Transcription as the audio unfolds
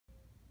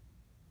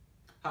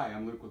Hi,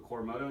 I'm Luke with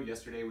Core Moto.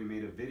 Yesterday we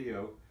made a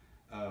video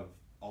of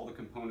all the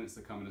components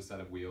that come in a set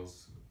of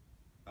wheels.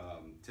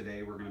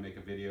 Today we're going to make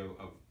a video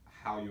of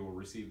how you will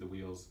receive the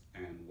wheels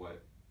and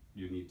what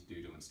you need to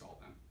do to install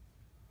them.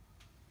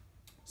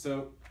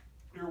 So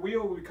your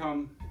wheel will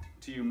come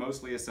to you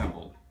mostly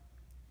assembled.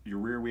 Your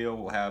rear wheel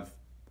will have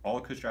all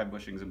the push drive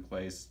bushings in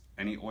place,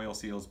 any oil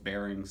seals,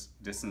 bearings,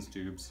 distance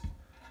tubes.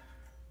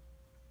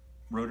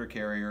 Rotor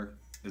carrier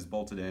is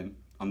bolted in.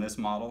 On this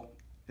model,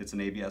 it's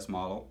an ABS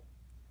model.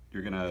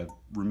 You're going to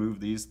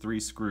remove these 3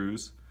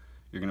 screws.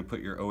 You're going to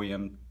put your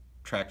OEM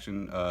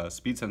traction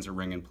speed sensor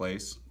ring in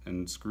place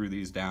and screw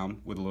these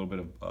down with a little bit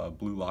of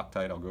blue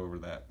Loctite. I'll go over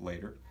that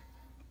later.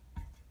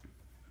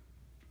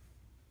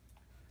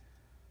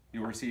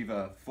 You'll receive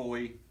a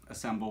fully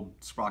assembled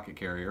sprocket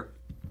carrier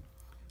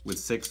with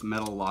 6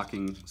 metal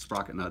locking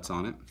sprocket nuts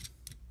on it.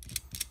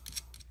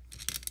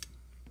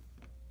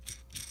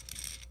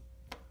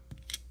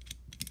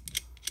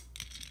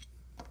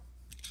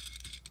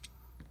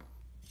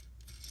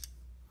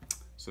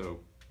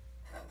 So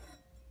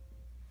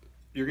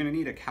you're going to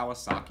need a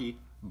Kawasaki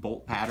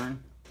bolt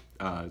pattern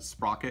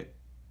sprocket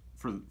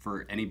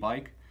for any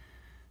bike.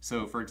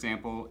 So for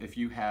example, if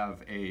you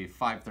have a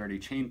 530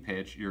 chain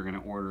pitch, you're going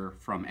to order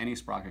from any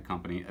sprocket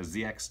company a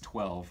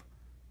ZX12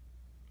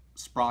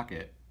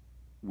 sprocket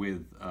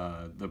with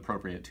the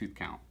appropriate tooth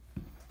count.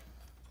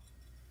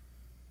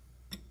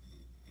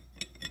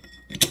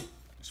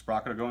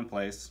 Sprocket will go in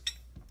place.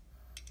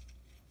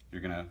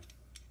 You're going to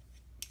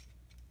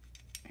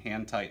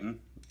hand tighten,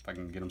 if I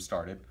can get them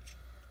started,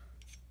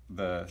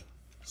 the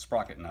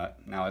sprocket nut.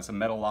 Now it's a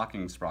metal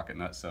locking sprocket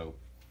nut, so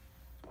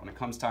when it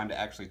comes time to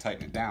actually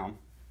tighten it down,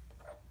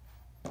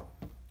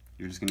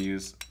 you're just going to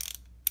use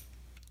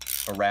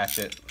a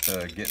ratchet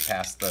to get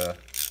past the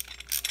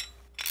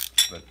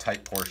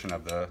tight portion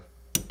of the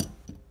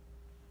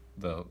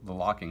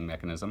locking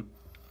mechanism,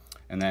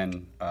 and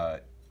then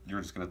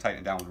you're just going to tighten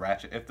it down with a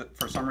ratchet. If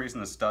for some reason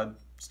the stud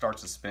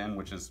starts to spin,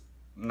 which is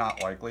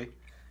not likely,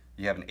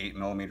 you have an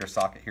 8mm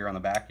socket here on the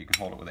back. You can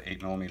hold it with an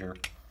 8mm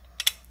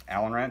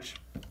Allen wrench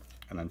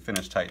and then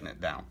finish tighten it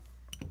down.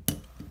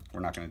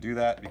 We're not going to do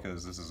that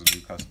because this is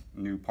a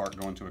new part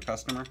going to a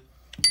customer.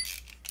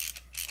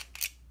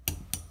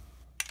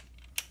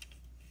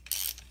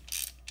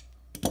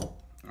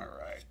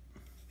 Alright.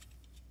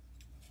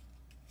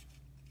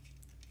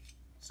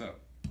 So,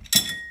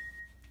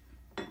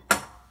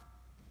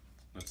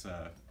 let's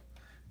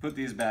put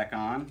these back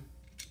on.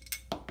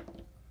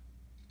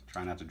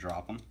 Try not to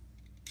drop them.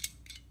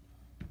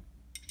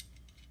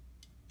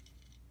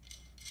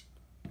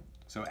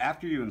 So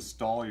after you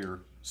install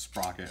your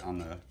sprocket on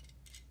the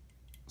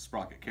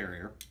sprocket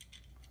carrier,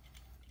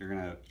 you're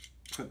going to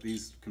put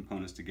these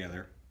components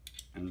together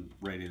and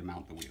ready to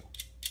mount the wheel.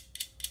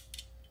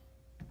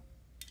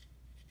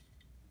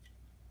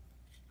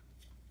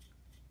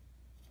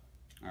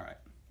 All right.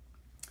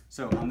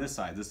 So on this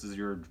side, this is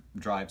your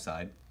drive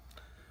side.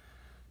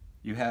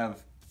 You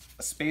have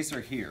a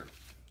spacer here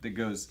that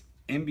goes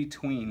in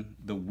between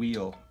the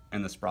wheel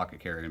and the sprocket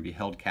carrier and be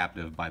held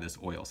captive by this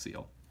oil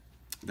seal.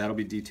 That'll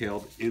be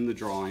detailed in the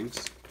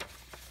drawings.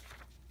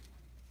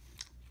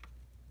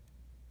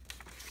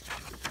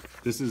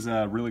 This is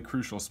a really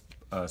crucial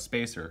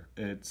spacer.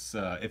 It's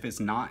if it's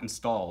not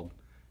installed,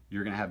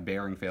 you're going to have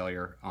bearing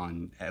failure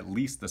on at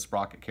least the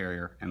sprocket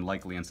carrier and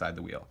likely inside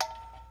the wheel.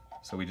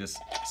 So we just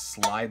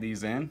slide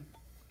these in,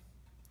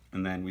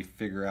 and then we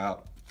figure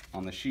out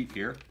on the sheet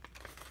here.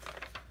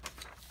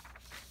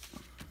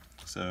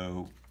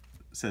 So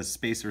it says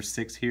spacer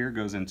 6 here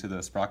goes into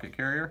the sprocket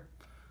carrier.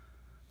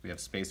 We have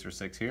spacer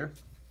 6 here.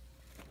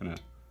 I'm gonna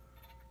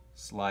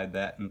slide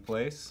that in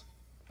place,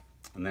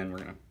 and then we're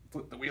gonna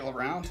flip the wheel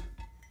around.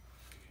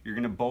 You're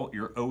gonna bolt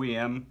your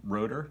OEM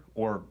rotor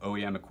or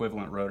OEM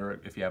equivalent rotor.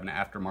 If you have an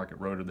aftermarket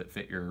rotor that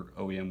fit your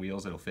OEM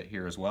wheels, it'll fit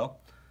here as well.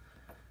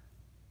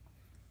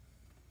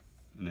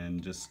 And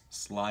then just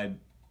slide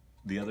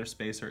the other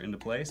spacer into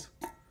place,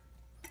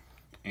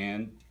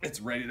 and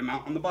it's ready to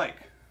mount on the bike.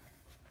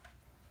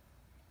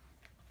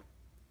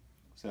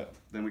 So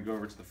then we go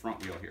over to the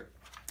front wheel here.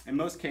 In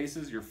most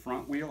cases, your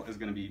front wheel is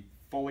going to be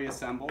fully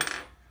assembled.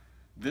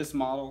 This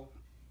model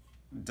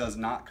does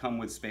not come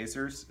with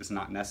spacers. It's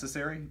not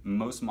necessary.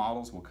 Most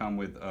models will come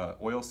with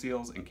oil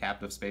seals and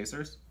captive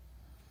spacers.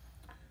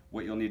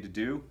 What you'll need to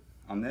do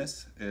on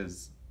this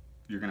is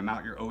you're going to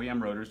mount your OEM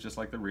rotors just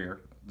like the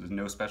rear. There's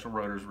no special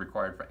rotors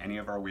required for any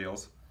of our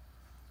wheels.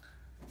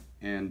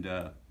 And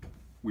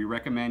we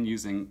recommend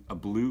using a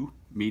blue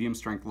medium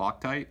strength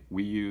Loctite.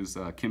 We use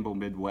Kimball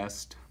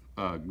Midwest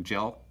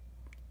gel.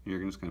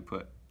 You're just going to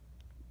put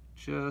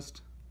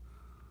just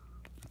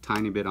a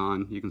tiny bit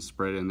on. You can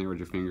spread it in there with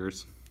your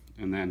fingers,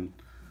 and then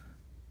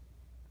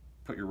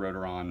put your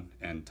rotor on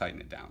and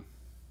tighten it down.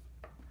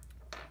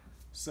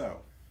 So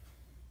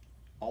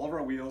all of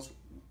our wheels,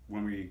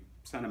 when we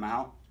send them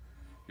out,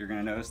 you're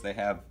going to notice they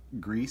have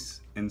grease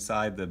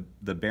inside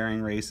the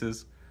bearing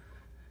races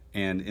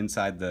and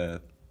inside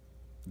the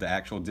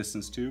actual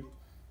distance tube.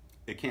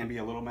 It can be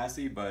a little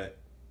messy, but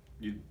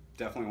you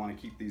definitely want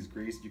to keep these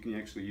greased. You can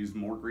actually use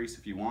more grease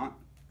if you want,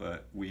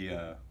 but we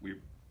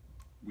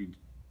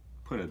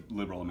put a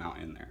liberal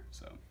amount in there.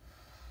 So,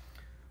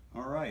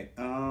 all right,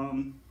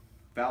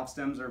 valve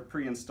stems are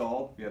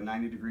pre-installed. We have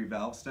 90-degree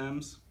valve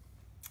stems.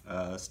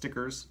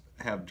 Stickers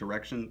have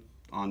direction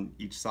on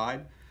each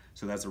side,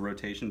 so that's a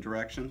rotation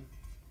direction.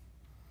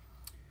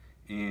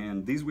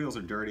 And these wheels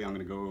are dirty. I'm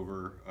going to go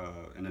over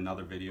in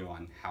another video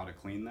on how to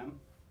clean them.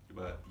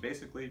 But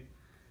basically,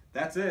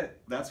 that's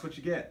it. That's what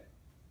you get.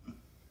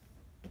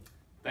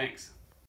 Thanks.